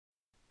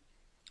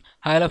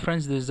Hello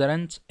friends, this is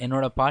Dharanz.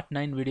 என்னோட part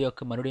 9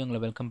 வீடியோக்கு மறுபடியும்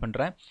உங்களை வெல்கம்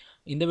பண்ணுறேன்.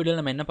 இந்த வீடியோவில்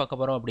நம்ம என்ன பார்க்க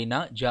போகிறோம் அப்படின்னா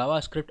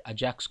JavaScript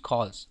AJAX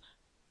calls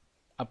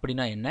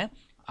அப்படின்னா என்ன,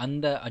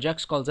 அந்த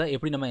AJAX calls-ஐ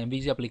எப்படி நம்ம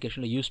MVC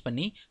அப்ளிகேஷனில் யூஸ்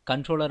பண்ணி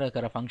கண்ட்ரோலர்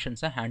இருக்கிற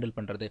ஃபங்க்ஷன்ஸை ஹேண்டில்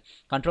பண்ணுறது.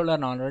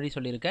 கண்ட்ரோலர் நான் ஆல்ரெடி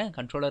சொல்லியிருக்கேன்.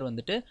 கண்ட்ரோலர்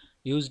வந்துட்டு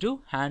use to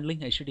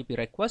handling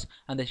HTTP request.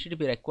 அந்த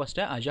HTTP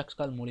ரெக்வஸ்ட்டை AJAX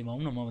கால்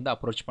மூலியமாகவும் நம்ம வந்து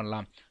அப்ரோச்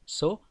பண்ணலாம்.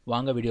 ஸோ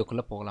வாங்க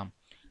வீடியோக்குள்ளே போகலாம்.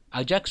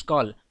 AJAX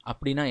கால்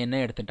அப்படின்னா என்ன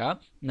எடுத்துட்டா,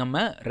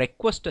 நம்ம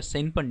ரெக்வஸ்ட்டை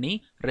சென்ட் பண்ணி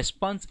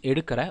ரெஸ்பான்ஸ்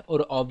எடுக்கிற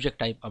ஒரு ஆப்ஜெக்ட்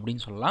டைப்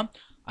அப்படின்னு சொல்லலாம்.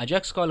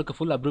 AJAX காலுக்கு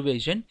full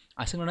abbreviation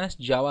asynchronous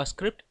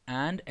JavaScript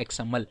and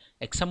XML.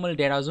 XML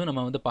டேட்டாஸும்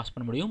நம்ம வந்து பாஸ்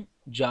பண்ண முடியும்.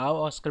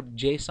 JavaScript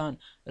JSON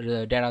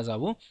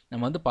டேட்டாஸாகவும்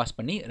நம்ம வந்து பாஸ்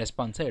பண்ணி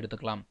ரெஸ்பான்ஸை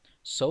எடுத்துக்கலாம்.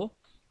 ஸோ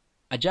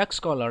AJAX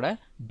காலோட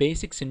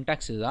பேசிக்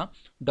சின்டாக்ஸ் இதுதான்.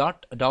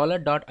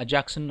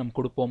 $.ajaxன்னு நம்ம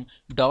கொடுப்போம்.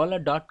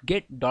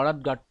 $.get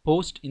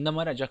 $.post இந்த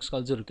மாதிரி AJAX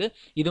கால்ஸும் இருக்குது.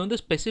 இது வந்து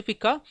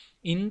ஸ்பெசிஃபிக்காக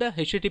இந்த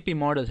HTTP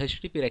மாடல்,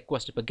 HTTP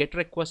ரெக்வஸ்ட், இப்போ கெட்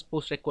ரெக்வஸ்ட்,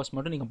 போஸ்ட் ரெக்வஸ்ட்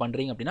மட்டும் நீங்கள்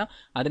பண்ணுறீங்க அப்படின்னா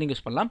அதை நீங்கள்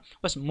யூஸ் பண்ணலாம்.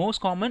 பஸ்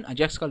மோஸ்ட் காமன்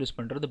AJAX கால் யூஸ்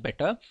பண்ணுறது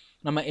பெட்டர்.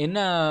 நம்ம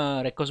என்ன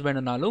ரெக்வஸ்ட்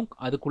வேணும்னாலும்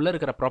அதுக்குள்ளே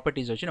இருக்கிற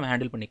ப்ராப்பர்ட்டிஸ் வச்சு நம்ம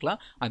ஹேண்டில்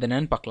பண்ணிக்கலாம். அதை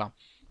என்னன்னு பார்க்கலாம்.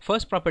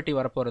 ஃபர்ஸ்ட் ப்ராப்பர்ட்டி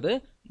வரப்போகிறது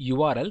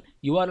URL.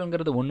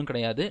 URLங்கிறது ஒன்றும்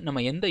கிடையாது,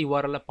 நம்ம எந்த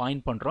URL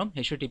பாயிண்ட் பண்ணுறோம்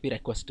HTTP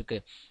ரெக்வஸ்ட்டுக்கு,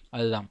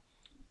 அதுதான்.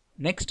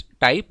 Next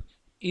type.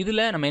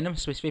 இதில் நம்ம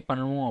என்ன ஸ்பெசிஃபை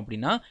பண்ணுவோம்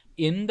அப்படின்னா,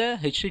 எந்த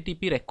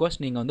HTTP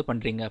ரெக்வஸ்ட் நீங்கள் வந்து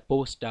பண்ணுறீங்க,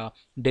 போஸ்ட்டா,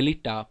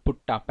 டெலிட்டா,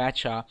 புட்டா,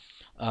 பேட்சா,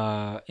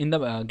 இந்த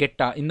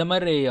கெட்டா, இந்த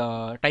மாதிரி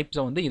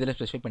டைப்ஸை வந்து இதில்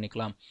ஸ்பெசிஃபை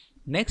பண்ணிக்கலாம்.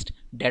 Next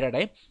data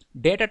type.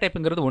 டேட்டா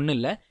டைப்புங்கிறது ஒன்றும்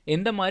இல்லை,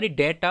 எந்த மாதிரி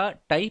டேட்டா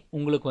டைப்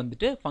உங்களுக்கு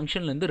வந்துட்டு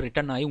ஃபங்க்ஷன்லேருந்து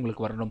ரிட்டர்ன் ஆகி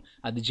உங்களுக்கு வரணும்.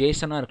 அது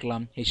ஜேசனாக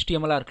இருக்கலாம்,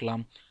 HTML-ஆக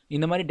இருக்கலாம்.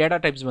 இந்த மாதிரி டேட்டா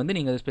டைப்ஸ் வந்து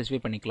நீங்கள் அதை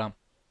ஸ்பெசிஃபை பண்ணிக்கலாம்.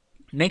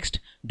 நெக்ஸ்ட்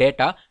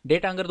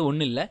டேட்டாங்கிறது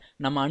ஒன்றும் இல்லை,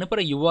 நம்ம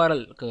அனுப்புகிற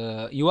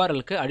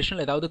யூஆர்எலுக்கு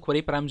அடிஷ்னல் ஏதாவது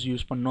query params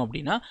யூஸ் பண்ணோம்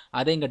அப்படின்னா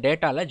அதை எங்கள்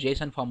டேட்டாவில்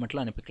JSON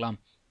ஃபார்மேட்டில் அனுப்பிக்கலாம்.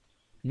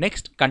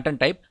 Next content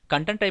type.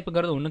 கண்டென்ட்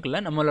டைப்புங்கிறது ஒன்றுக்கு இல்லை,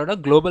 நம்மளோட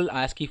global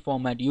ASCII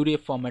format,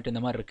 UDF format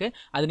இந்த மாதிரி இருக்குது.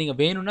 அது நீங்கள்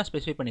வேணும்னா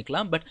ஸ்பெசிஃபை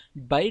பண்ணிக்கலாம். பட்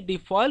பை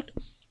டிஃபால்ட்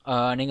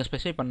நீங்கள்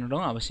ஸ்பெசிஃபை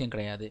பண்ணணும் அவசியம்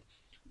கிடையாது.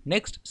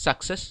 நெக்ஸ்ட்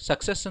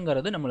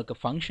சக்ஸஸ்ங்கிறது நம்மளுக்கு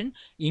ஃபங்க்ஷன்.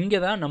 இங்கே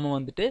தான் நம்ம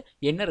வந்துட்டு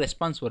என்ன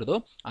ரெஸ்பான்ஸ் வருதோ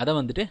அதை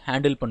வந்துட்டு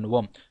ஹேண்டில்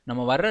பண்ணுவோம்.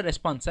 நம்ம வர்ற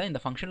ரெஸ்பான்ஸை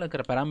இந்த ஃபங்க்ஷனில்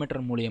இருக்கிற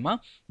பேராமீட்டர் மூலியமாக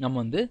நம்ம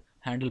வந்து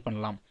ஹேண்டில்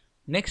பண்ணலாம்.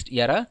 Next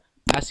error.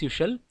 ஆஸ்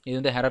யூஷுவல் இது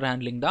வந்து எரர்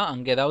ஹேண்ட்லிங் தான்.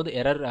 அங்கே ஏதாவது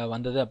எரர்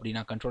வந்தது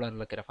அப்படின்னா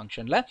கண்ட்ரோலரில் இருக்கிற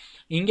ஃபங்க்ஷனில்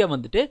இங்கே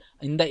வந்துட்டு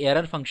இந்த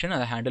எரர் ஃபங்க்ஷன்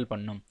அதை ஹேண்டில்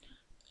பண்ணணும்.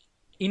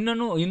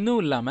 இன்னும்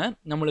இல்லாமல்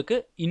நம்மளுக்கு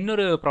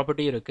இன்னொரு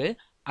ப்ராப்பர்ட்டி இருக்குது,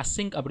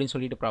 async அப்படின்னு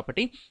சொல்லிட்டு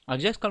ப்ராப்பர்ட்டி.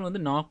 AJAX கால்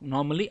வந்து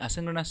நார்மலி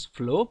asynchronous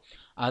flow.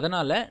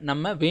 அதனால்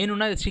நம்ம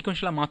வேணும்னா இது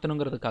சீக்வென்ஷியலாக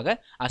மாற்றணுங்கிறதுக்காக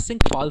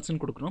async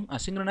falseன்னு கொடுக்கணும்.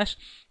 asynchronous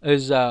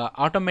இஸ்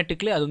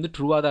ஆட்டோமேட்டிக்லி அது வந்து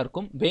ட்ரூவாக தான்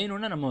இருக்கும்.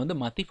 வேணும்னா நம்ம வந்து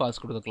மாற்றி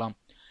ஃபால்ஸ் கொடுத்துக்கலாம்.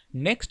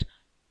 நெக்ஸ்ட்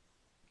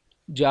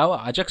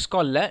AJAX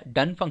காலில்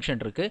டன்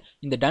ஃபங்க்ஷன் இருக்குது.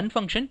 இந்த டன்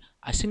ஃபங்க்ஷன்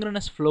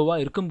asynchronous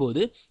ஃப்ளோவாக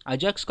இருக்கும்போது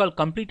AJAX கால்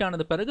கம்ப்ளீட்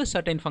ஆனது பிறகு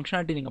சர்டைன்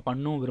ஃபங்க்ஷனாலிட்டி நீங்கள்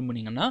பண்ணணும்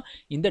விரும்புனீங்கன்னா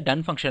இந்த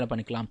டன் ஃபங்க்ஷனை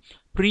பண்ணிக்கலாம்.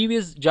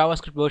 ப்ரீவியஸ்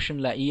JavaScript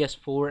வெர்ஷனில்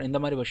ES4 இந்த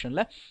மாதிரி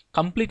வெர்ஷனில்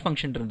கம்ப்ளீட்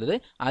ஃபங்க்ஷன் இருந்தது,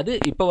 அது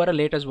இப்போ வர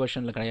லேட்டஸ்ட்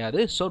வெர்ஷனில் கிடையாது.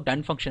 ஸோ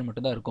டன் ஃபங்க்ஷன்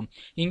மட்டும்தான் இருக்கும்.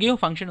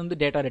 இங்கேயும் ஃபங்க்ஷன் வந்து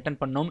டேட்டா ரிட்டர்ன்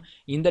பண்ணணும்.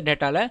 இந்த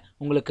டேட்டாவில்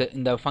உங்களுக்கு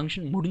இந்த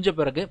ஃபங்க்ஷன் முடிஞ்ச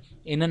பிறகு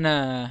என்னென்ன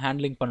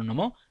ஹேண்ட்லிங்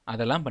பண்ணணுமோ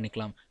அதெல்லாம்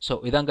பண்ணிக்கலாம். ஸோ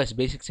இதாங்க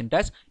பேசிக்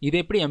சின்டாக்ஸ். இது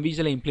எப்படி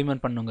MVCயில்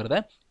இம்ப்ளிமெண்ட் பண்ணுங்கிறத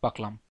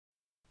பார்க்கலாம்.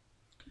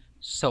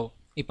 ஸோ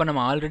இப்போ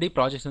நம்ம ஆல்ரெடி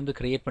ப்ராஜெக்ட்ஸ் வந்து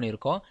க்ரியேட்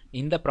பண்ணியிருக்கோம்.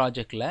 இந்த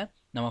ப்ராஜெக்டில்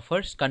நம்ம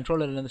ஃபர்ஸ்ட்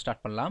கண்ட்ரோலர்லேருந்து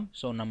ஸ்டார்ட் பண்ணலாம்.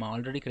 ஸோ நம்ம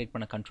ஆல்ரெடி க்ரியேட்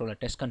பண்ண கண்ட்ரோலர்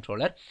டெஸ்ட்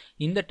கண்ட்ரோலர்.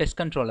 இந்த டெஸ்ட்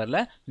கண்ட்ரோலரில்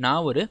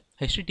நான் ஒரு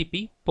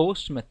HTTP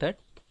போஸ்ட் மெத்தட்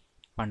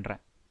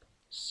பண்ணுறேன்.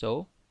 ஸோ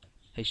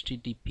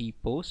HTTP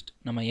போஸ்ட்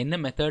நம்ம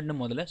என்ன மெத்தட்னு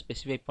முதல்ல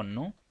ஸ்பெசிஃபை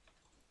பண்ணணும்.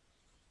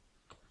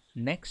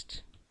 நெக்ஸ்ட்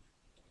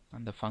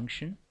அந்த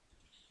ஃபங்க்ஷன்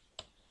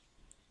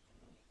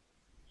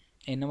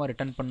என்னவா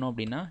ரிட்டர்ன் பண்ணோம்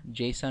அப்படின்னா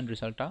JSON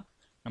ரிசல்ட்டாக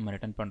நம்ம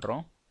ரிட்டர்ன்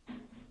பண்ணுறோம்.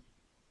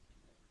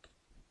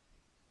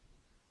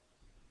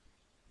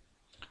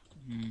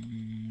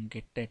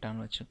 கெட்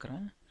டேட்டான்னு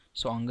வச்சுக்கிறேன்.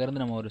 ஸோ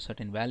அங்கேருந்து நம்ம ஒரு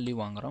சர்டன் வேல்யூ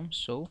வாங்குகிறோம்.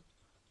 ஸோ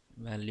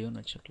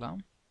வேல்யூன்னு வச்சுக்கலாம்.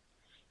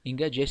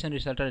 இங்கே JSON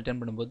ரிசல்ட்டாக ரிட்டர்ன்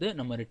பண்ணும்போது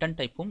நம்ம ரிட்டர்ன்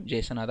டைப்பும்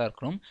JSON-ஆக தான்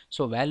இருக்கணும்.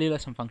 ஸோ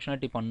வேல்யூவில் சம்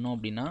ஃபங்க்ஷனாலிட்டி பண்ணோம்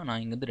அப்படின்னா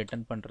நான் இங்கேருந்து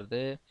ரிட்டர்ன்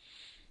பண்ணுறது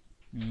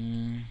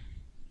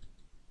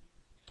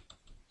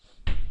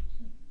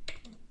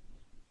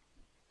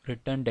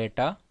ரிட்டர்ன்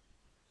டேட்டா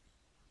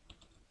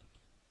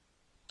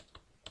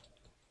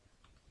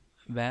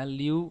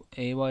வேல்யூ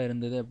ஏவாக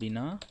இருந்தது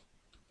அப்படின்னா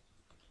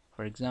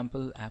ஃபார்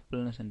எக்ஸாம்பிள்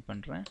ஆப்பிள்னு சென்ட்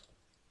பண்ணுறேன்.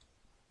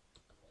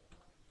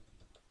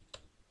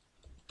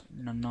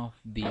 நன் ஆஃப்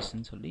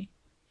தீஸ்ன்னு சொல்லி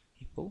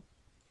இப்போது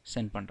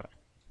சென்ட் பண்ணுறேன்.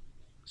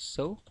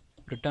 ஸோ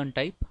ரிட்டர்ன்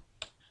டைப்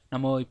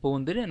நம்ம இப்போ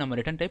வந்துட்டு நம்ம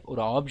ரிட்டர்ன் டைப்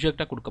ஒரு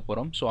ஆப்ஜெக்டாக கொடுக்க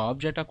போகிறோம். ஸோ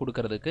ஆப்ஜெக்டாக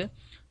கொடுக்கறதுக்கு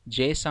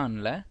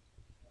JSON-ல்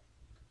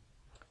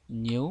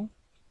நியூ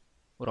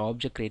ஒரு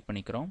ஆப்ஜெக்ட் க்ரியேட்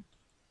பண்ணிக்கிறோம்.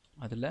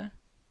 அதில்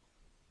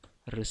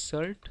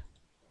ரிசல்ட்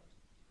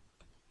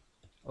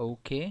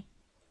ஓகே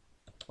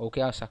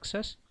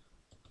சக்ஸஸ்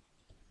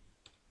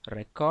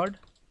ரெக்கார்ட்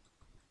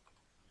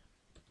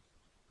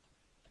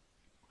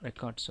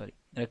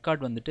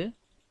வந்துட்டு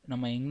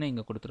நம்ம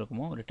இங்கே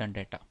கொடுத்துருக்கோமோ return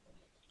data.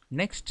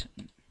 Next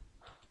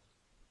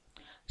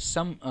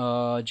sum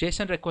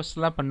Jason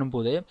ரெக்வஸ்ட்லாம்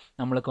பண்ணும்போது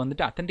நம்மளுக்கு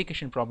வந்துட்டு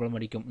அத்தன்டிகேஷன் ப்ராப்ளம்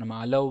அடிக்கும். நம்ம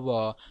அலோவ்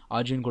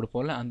ஆர்ஜின்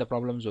கொடுப்போம்ல, அந்த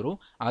ப்ராப்ளம்ஸ் வரும்.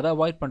 அதை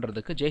அவாய்ட்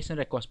பண்ணுறதுக்கு ஜேசன்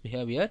ரெக்வஸ்ட்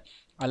பிஹேவியர்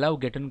அலோவ்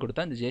கெட்டுன்னு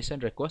கொடுத்தா இந்த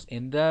ஜேசன் ரெக்வஸ்ட்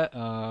எந்த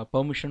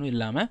பெர்மிஷனும்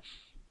இல்லாமல்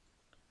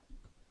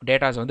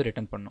டேட்டாஸை வந்து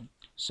ரிட்டர்ன் பண்ணும்.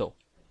 ஸோ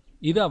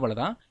இது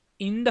அவ்வளோதான்.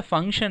 இந்த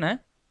ஃபங்க்ஷனை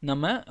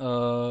நம்ம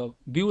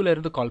வியூவில்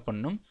இருந்து கால்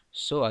பண்ணணும்.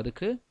 ஸோ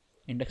அதுக்கு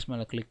இண்டெக்ஸ்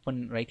மேலே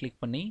ரைட்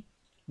கிளிக் பண்ணி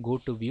கோ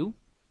டு வியூ.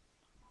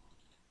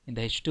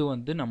 இந்த h2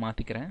 வந்து நான்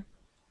மாற்றிக்கிறேன்.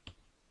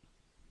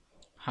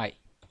 ஹாய்.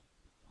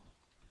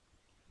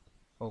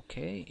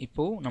 ஓகே,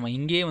 இப்போது நம்ம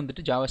இங்கேயே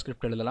வந்துட்டு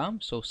ஜாவாஸ்கிரிப்ட் எழுதலாம்.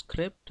 So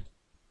script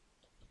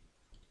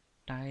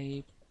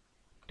type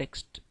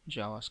text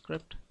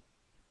JavaScript.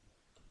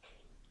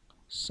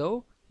 So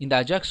இந்த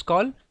அஜாக்ஸ்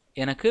கால்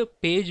எனக்கு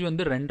பேஜ்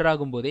வந்து ரெண்டர்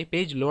ஆகும்போதே,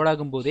 பேஜ் லோட்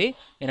ஆகும்போதே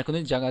எனக்கு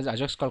வந்து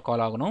அஜாக்ஸ்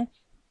கால் ஆகணும்.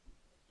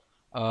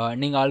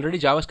 நீங்கள் ஆல்ரெடி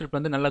ஜாவாஸ்கிரிப்ட்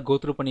வந்து நல்லா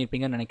கோத்ரூ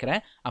பண்ணியிருப்பீங்கன்னு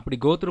நினைக்கிறேன். அப்படி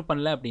கோத்ரூ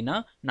பண்ணல அப்படின்னா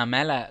நான்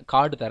மேலே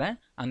கார்டு தரேன்.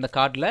 அந்த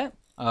கார்டில்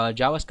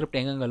ஜாவாஸ்கிரிப்ட்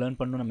எங்கெங்கே லேர்ன்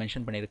பண்ணணும்னு நான்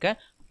மென்ஷன் பண்ணியிருக்கேன்.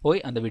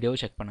 போய் அந்த வீடியோவை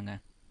செக் பண்ணுங்கள்.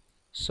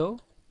 So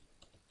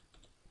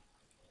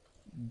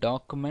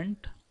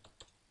document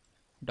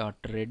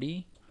dot ready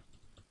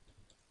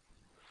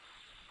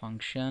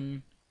function.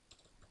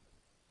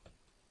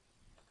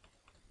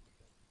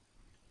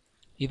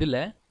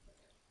 இதில்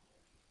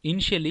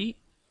இனிஷியலி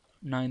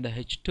நான் இந்த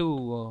h2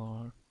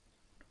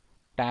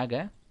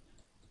 டேகை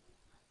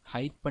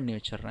ஹைட் பண்ணி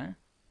வச்சிடுறேன்.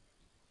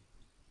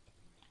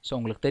 ஸோ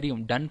உங்களுக்கு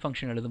தெரியும் டன்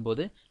ஃபங்க்ஷன்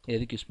எழுதும்போது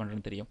எதுக்கு யூஸ்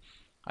பண்ணுறேன்னு தெரியும்.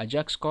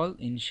 அஜாக்ஸ் கால்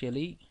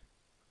இனிஷியலி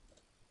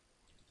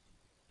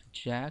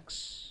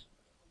அஜாக்ஸ்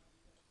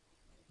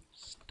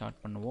ஸ்டார்ட்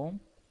பண்ணுவோம்.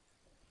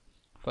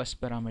 First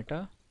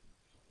parameter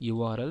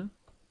URL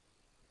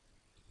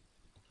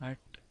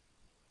at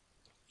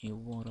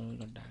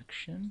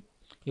URL.action.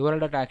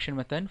 URL.action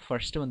method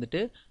first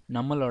வந்துட்டு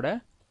நம்மளோட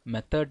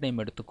மெத்தட்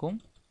நேம் எடுத்துக்கும்.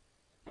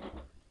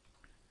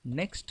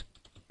 நெக்ஸ்ட்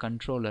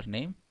கண்ட்ரோலர்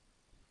நேம்,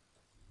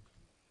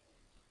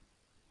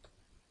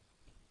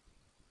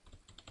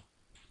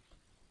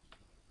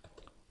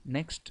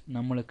 நெக்ஸ்ட்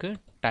நம்மளுக்கு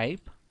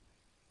டைப்,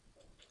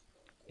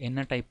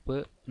 என்ன டைப்பு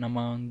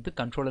நம்ம வந்து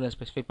கண்ட்ரோலரில்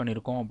ஸ்பெசிஃபை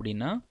பண்ணியிருக்கோம்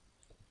அப்படின்னா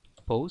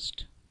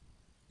post.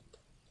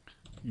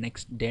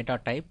 Next data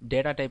type.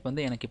 Data type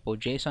வந்து எனக்கு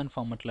இப்போது JSON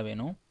ஃபார்மேட்டில்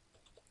வேணும்,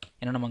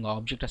 ஏன்னா நம்ம அங்கே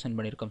ஆப்ஜெக்ட் அசைன்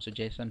பண்ணியிருக்கோம். So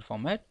JSON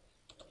format.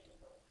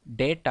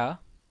 டேட்டா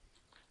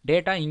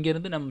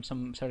இங்கேருந்து நம்ம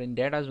சர்டன்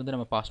டேட்டாஸ் வந்து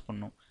நம்ம பாஸ்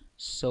பண்ணணும்.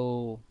 ஸோ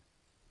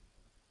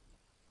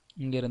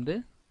இங்கேருந்து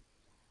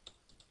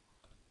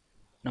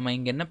நம்ம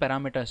இங்கே என்ன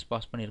பேராமீட்டர்ஸ்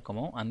பாஸ்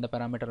பண்ணியிருக்கோமோ அந்த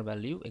பேராமீட்டர்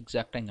வேல்யூ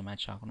எக்ஸாக்டாக இங்கே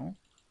மேட்ச் ஆகணும்.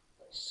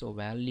 ஸோ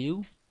வேல்யூ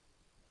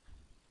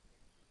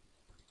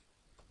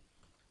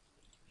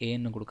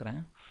ஏன்னு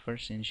கொடுக்குறேன்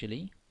ஃபர்ஸ்ட்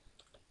இனிஷியலி.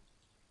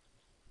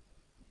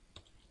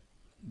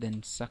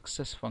 தென்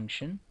சக்ஸஸ்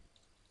ஃபங்க்ஷன்.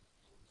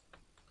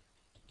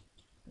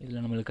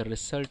 இதில் நம்மளுக்கு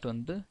ரிசல்ட்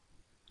வந்து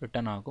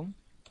ரிட்டர்ன் ஆகும்.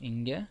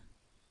 இங்கே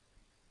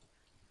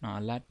நான்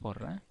அலர்ட்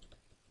போடுறேன்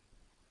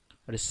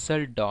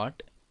ரிசல்ட் டாட்,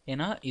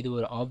 ஏன்னா இது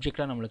ஒரு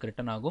ஆப்ஜெக்டாக நம்மளுக்கு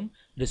ரிட்டர்ன் ஆகும்.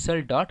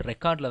 ரிசல்ட் டாட்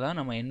ரெக்கார்டில் தான்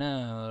நம்ம என்ன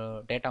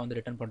டேட்டா வந்து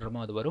ரிட்டர்ன்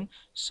பண்ணுறோமோ அது வரும்.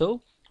 ஸோ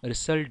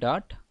ரிசல்ட்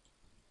டாட்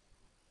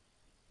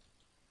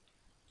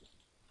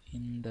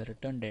இந்த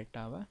ரிட்டர்ன்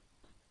டேட்டாவை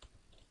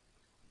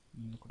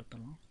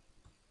கொடுத்துடலாம்.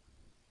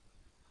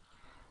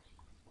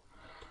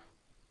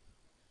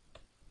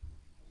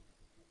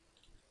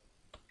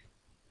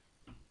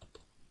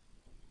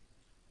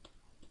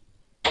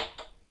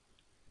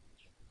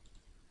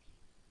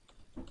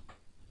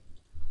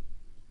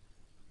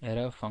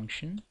 Error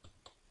function.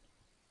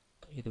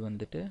 இது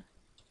வந்துட்டு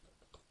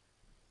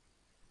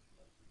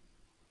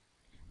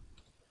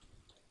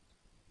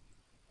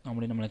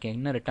நம்மளுக்கு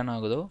என்ன ரிட்டர்ன்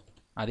ஆகுதோ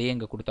அதையே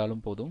இங்கே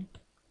கொடுத்தாலும் போதும்.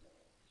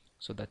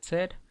 So that's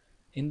it.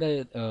 இந்த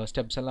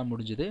ஸ்டெப்ஸ் எல்லாம்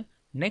முடிஞ்சுது.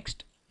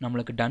 நெக்ஸ்ட்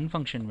நம்மளுக்கு டன்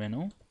ஃபங்க்ஷன்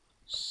வேணும்.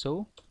 ஸோ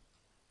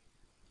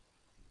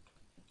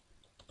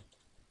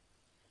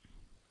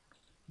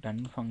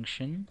டன்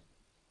ஃபங்க்ஷன்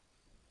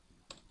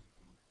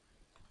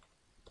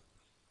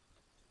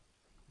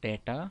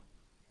டேட்டா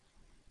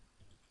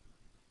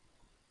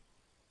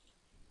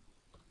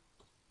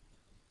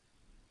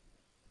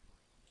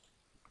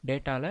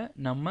டேட்டாவில்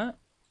நம்ம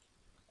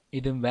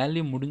இது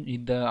வேல்யூ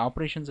இந்த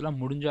ஆப்ரேஷன்ஸ்லாம்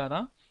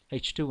முடிஞ்சாதான்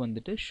h2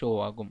 வந்துட்டு ஷோ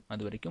ஆகும்.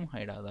 அது வரைக்கும்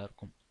ஹைடாக தான்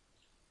இருக்கும்.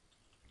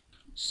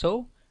 ஸோ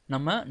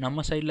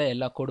நம்ம சைடில்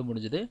எல்லா கோடும்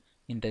முடிஞ்சுது.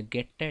 இந்த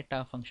கெட் டேட்டா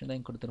ஃபங்க்ஷன்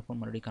தான் கொடுத்துருப்போம்.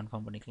 மறுபடியும்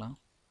கன்ஃபார்ம் பண்ணிக்கலாம்.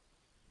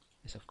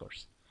 Yes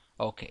of course.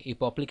 ஓகே,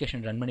 இப்போ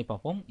அப்ளிகேஷன் ரன் பண்ணி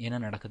பார்ப்போம் என்ன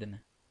நடக்குதுன்னு.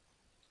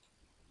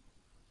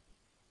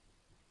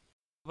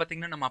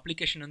 பார்த்திங்கன்னா நம்ம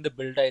அப்ளிகேஷன் வந்து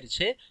பில்ட்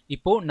ஆயிடுச்சு.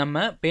 இப்போது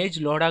நம்ம பேஜ்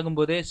லோட்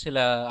ஆகும்போதே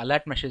சில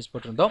அலர்ட் மெசேஜ்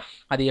போட்டிருந்தோம்.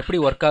 அது எப்படி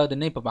ஒர்க்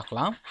ஆகுதுன்னு இப்போ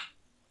பார்க்கலாம்.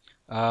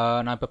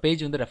 நான் இப்போ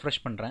பேஜ் வந்து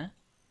ரெஃப்ரெஷ் பண்ணுறேன்.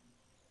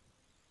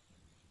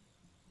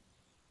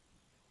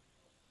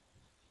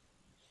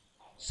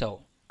 ஸோ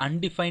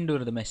அன்டிஃபைன்டு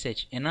வருது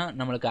மெசேஜ், ஏன்னா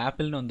நம்மளுக்கு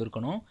ஆப்பிள்னு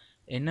வந்திருக்கணும்.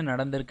 என்ன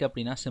நடந்திருக்கு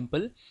அப்படின்னா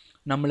சிம்பிள்,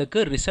 நம்மளுக்கு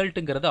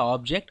ரிசல்ட்டுங்கிறது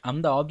ஆப்ஜெக்ட்,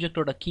 அந்த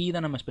ஆப்ஜெக்டோட கீ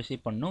தான் நம்ம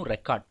ஸ்பெசிஃபை பண்ணணும்.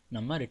 ரெக்கார்ட்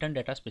நம்ம ரிட்டர்ன்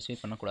டேட்டா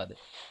ஸ்பெசிஃபை பண்ணக்கூடாது.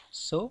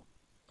 ஸோ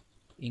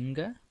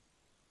இங்கே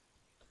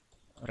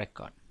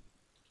ரெக்கார்ட்.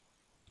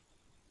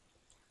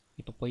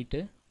 இப்போ போயிட்டு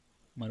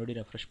மறுபடியும்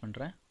ரெஃப்ரெஷ்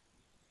பண்ணுறேன்.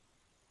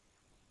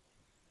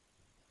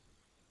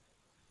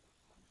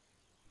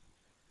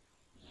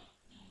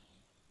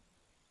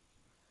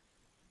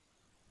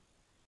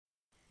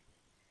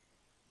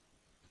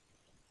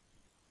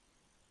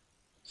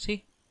 சி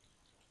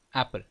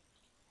ஆப்பிள்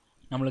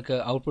நம்மளுக்கு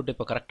அவுட்புட்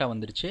இப்போ கரெக்டாக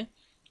வந்துடுச்சு.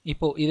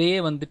 இப்போது இதையே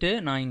வந்துட்டு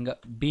நான் இங்கே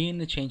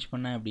பீன்னு சேஞ்ச்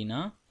பண்ணேன்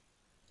அப்படின்னா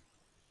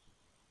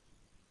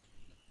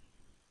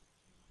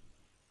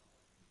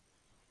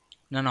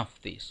none of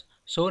these.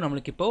 ஸோ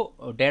நம்மளுக்கு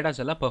இப்போது டேட்டாஸ்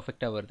எல்லாம்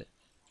பர்ஃபெக்டாக வருது.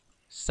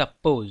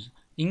 சப்போஸ்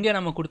இங்கே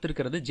நம்ம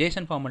கொடுத்துருக்கிறது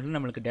ஜேசன் ஃபார்மெட்டில்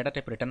நம்மளுக்கு டேட்டா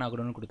டைப் ரிட்டர்ன்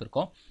ஆகணும்னு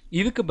கொடுத்துருக்கோம்.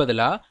 இதுக்கு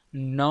பதிலாக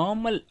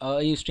நார்மல்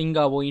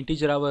ஸ்ட்ரிங்காவோ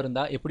இன்டீஜராகவோ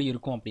இருந்தால் எப்படி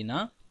இருக்கும் அப்படின்னா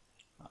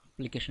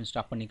அப்ளிகேஷன்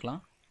ஸ்டாப்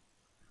பண்ணிக்கலாம்.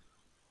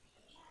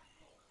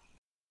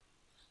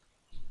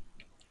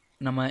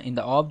 நம்ம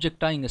இந்த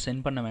ஆப்ஜெக்டாக இங்கே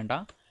சென்ட் பண்ண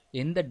வேண்டாம்.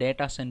 எந்த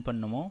டேட்டா சென்ட்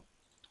பண்ணணுமோ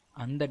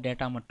அந்த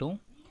டேட்டா மட்டும்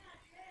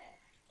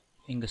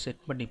இங்கே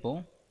செட்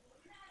பண்ணிப்போம்.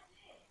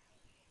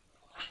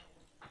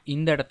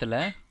 இந்த இடத்துல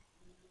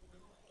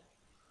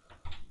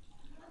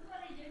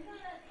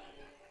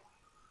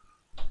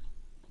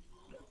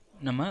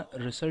நம்ம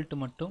ரிசல்ட்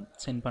மட்டும்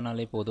சென்ட்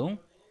பண்ணாலே போதும்.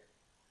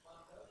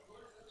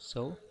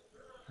 ஸோ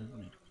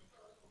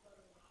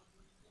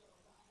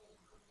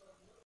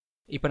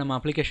இப்போ நம்ம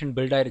அப்ளிகேஷன்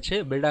பில்ட் ஆயிடுச்சு.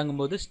 பில்ட்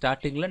ஆகும்போது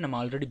ஸ்டார்டிங்கில் நம்ம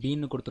ஆல்ரெடி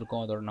பீன்னு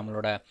கொடுத்துருக்கோம் அதோட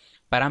நம்மளோட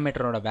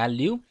பேராமீட்டரோட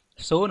வேல்யூ.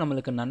 ஸோ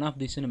நம்மளுக்கு none of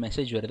this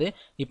மெசேஜ் வருது.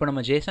 இப்போ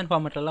நம்ம ஜேசன்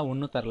ஃபார்மேட்லாம்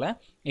ஒன்றும் தரல,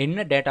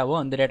 என்ன டேட்டாவோ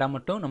அந்த டேட்டா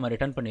மட்டும் நம்ம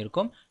ரிட்டர்ன்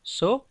பண்ணியிருக்கோம்.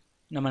 ஸோ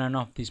நம்ம none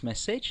of this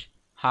message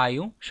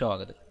ஹாயும் show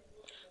ஆகுது.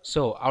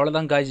 ஸோ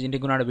அவ்வளோதான் காய்ஸ்,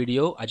 இன்றைக்குனோட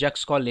வீடியோ.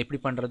 அஜாக்ஸ் கால் எப்படி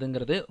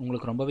பண்ணுறதுங்கிறது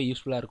உங்களுக்கு ரொம்பவே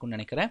யூஸ்ஃபுல்லாக இருக்கும்னு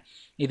நினைக்கிறேன்.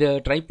 இதை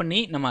ட்ரை பண்ணி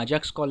நம்ம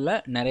அஜாக்ஸ் காலில்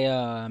நிறையா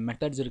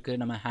மெத்தட்ஸ் இருக்குது,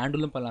 நம்ம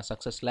ஹேண்டிலும் பண்ணலாம்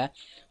சக்ஸஸில்.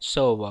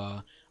 ஸோ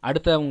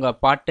அடுத்த உங்கள்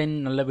பார்ட் 10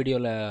 நல்ல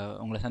வீடியோவில்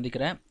உங்களை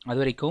சந்திக்கிறேன். அது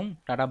வரைக்கும்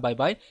டாடா பாய்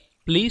பாய்.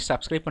 ப்ளீஸ்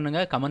சப்ஸ்கிரைப்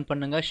பண்ணுங்கள், கமெண்ட்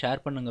பண்ணுங்கள்,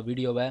 ஷேர் பண்ணுங்கள்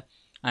வீடியோவை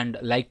அண்ட்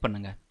லைக்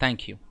பண்ணுங்கள்.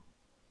 தேங்க்யூ.